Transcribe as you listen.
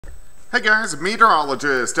Hey guys,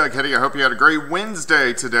 meteorologist Doug Hetty. I hope you had a great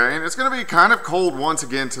Wednesday today, and it's going to be kind of cold once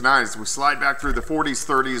again tonight as we slide back through the 40s,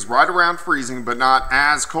 30s, right around freezing, but not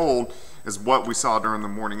as cold as what we saw during the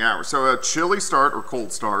morning hours. So a chilly start or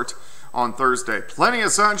cold start on Thursday. Plenty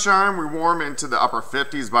of sunshine. We warm into the upper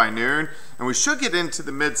 50s by noon, and we should get into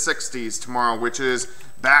the mid 60s tomorrow, which is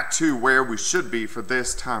back to where we should be for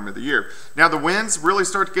this time of the year. Now the winds really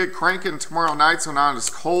start to get cranking tomorrow night, so not as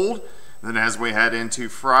cold. Then as we head into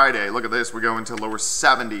Friday, look at this, we go into lower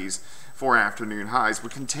 70s for afternoon highs. We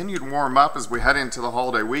continue to warm up as we head into the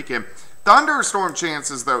holiday weekend. Thunderstorm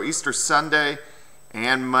chances, though, Easter Sunday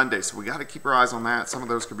and Monday. So we got to keep our eyes on that. Some of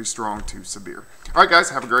those could be strong to severe. All right,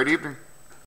 guys, have a great evening.